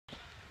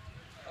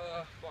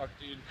Fuck,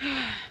 dude.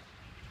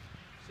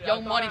 See,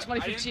 Young Money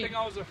 2015. I didn't think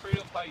I was afraid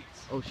of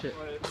heights. Oh shit.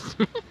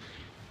 Dude,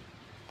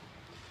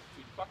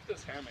 fuck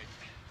this hammock.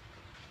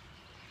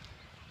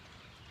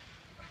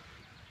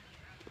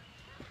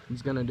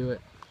 He's gonna do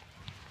it.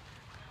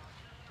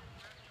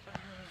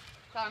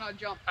 Tyler, no,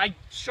 jump. I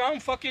Sean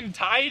fucking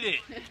tied it.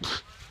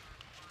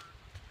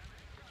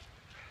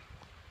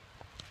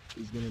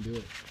 He's gonna do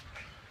it.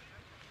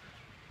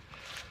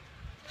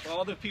 For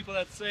all the people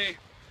that say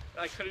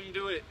that I couldn't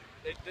do it,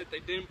 they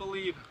didn't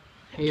believe.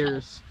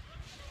 Haters.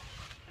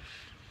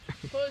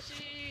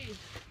 Pussy.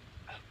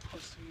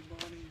 Pussy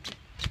money.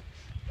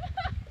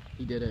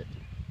 He did it.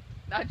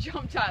 Now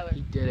jump, Tyler. He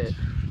did it.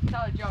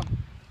 Tyler, jump.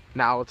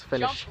 Now let's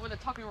finish. Jump with a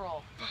tuck and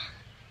roll.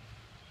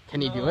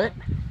 Can he do it?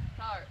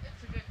 Tyler,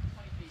 it's a good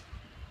 20 feet.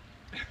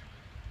 I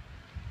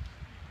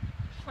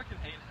fucking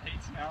hate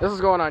heights now. This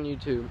is going on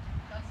YouTube.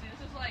 Let's see,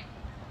 this is like...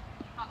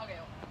 okay.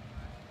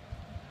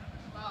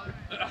 Wow.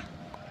 I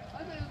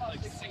think it's about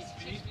Like 6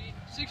 feet.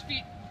 6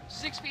 feet.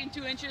 6 feet and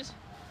 2 inches.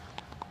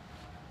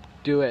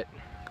 Do it.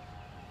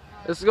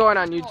 This is going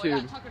on Oh, yeah,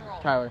 YouTube. tuck and roll.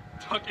 Tyler.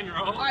 Tuck and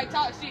roll. Alright,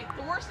 Tyler, see,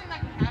 the worst thing that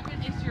can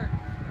happen is your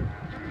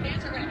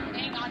pants are going to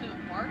hang onto the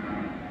bark,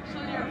 so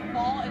you're going to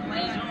fall and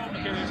land on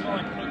your There's pants. no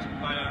like hooks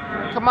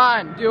by Come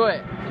on, do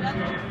it. So that's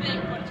what you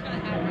think, but it's going to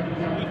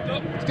happen. Lift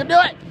up. He's gonna do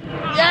it.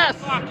 Yes.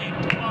 Fucking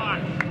fuck.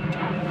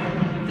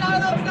 Tyler,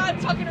 that was not a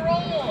tuck and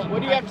roll. What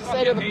do you have to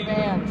say to the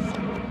fans?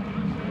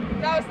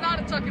 That was not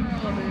a tuck and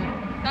roll, dude.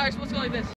 Tyler, you're supposed to go like this.